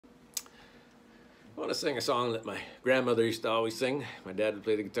want to sing a song that my grandmother used to always sing. My dad would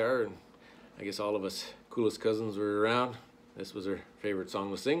play the guitar, and I guess all of us coolest cousins were around. This was her favorite song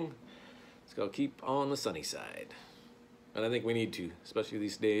to sing. It's called "Keep on the Sunny Side." And I think we need to, especially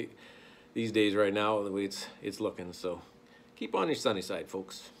these days right now, the way it's looking. So keep on your sunny side,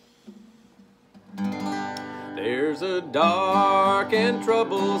 folks. There's a dark and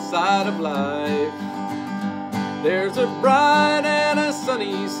troubled side of life. There's a bright and a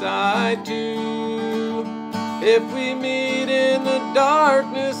sunny side too. If we meet in the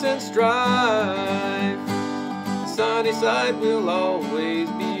darkness and strife, the sunny side will always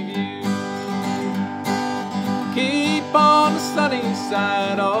be viewed. Keep on the sunny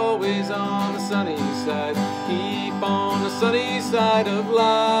side, always on the sunny side. Keep on the sunny side of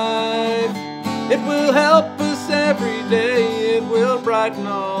life. It will help us every day, it will brighten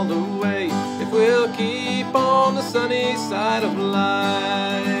all the way, if we'll keep on the sunny side of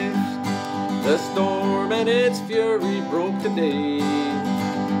life. The storm and its fury broke today,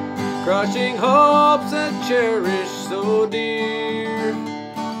 crushing hopes that cherished so dear.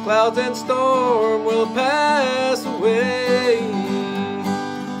 Clouds and storm will pass away,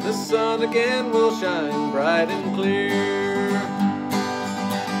 the sun again will shine bright and clear.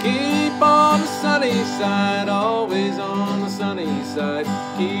 Keep on the sunny side, always on the sunny side.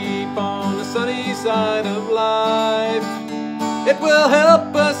 Keep on the sunny side of life. It will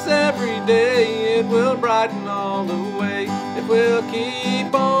help us every day, it will brighten all the way, if we'll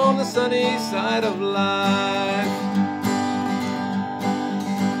keep on the sunny side of life.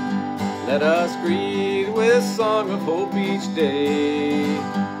 Let us greet with song of hope each day,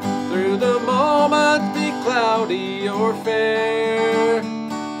 through the moments be cloudy or fair.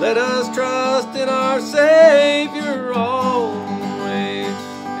 Let us trust in our Savior always,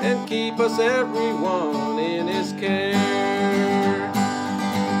 and keep us everyone in His care.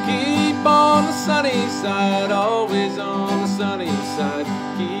 Keep on the sunny side, always on the sunny side.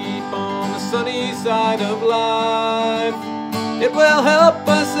 Keep on the sunny side of life. It will help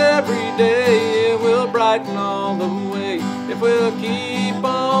us every day, it will brighten all the way, if we'll keep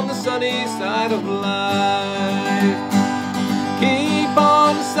on the sunny side of life. Keep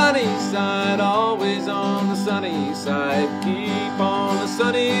on the sunny side, always on the sunny side. Keep on the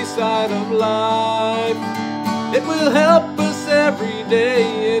sunny side of life. It will help us every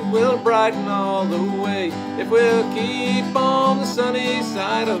day, it will brighten all the way, if we'll keep on the sunny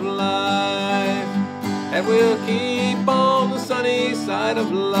side of life. And we'll keep on the sunny side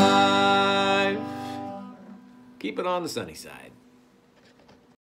of life. Keep it on the sunny side.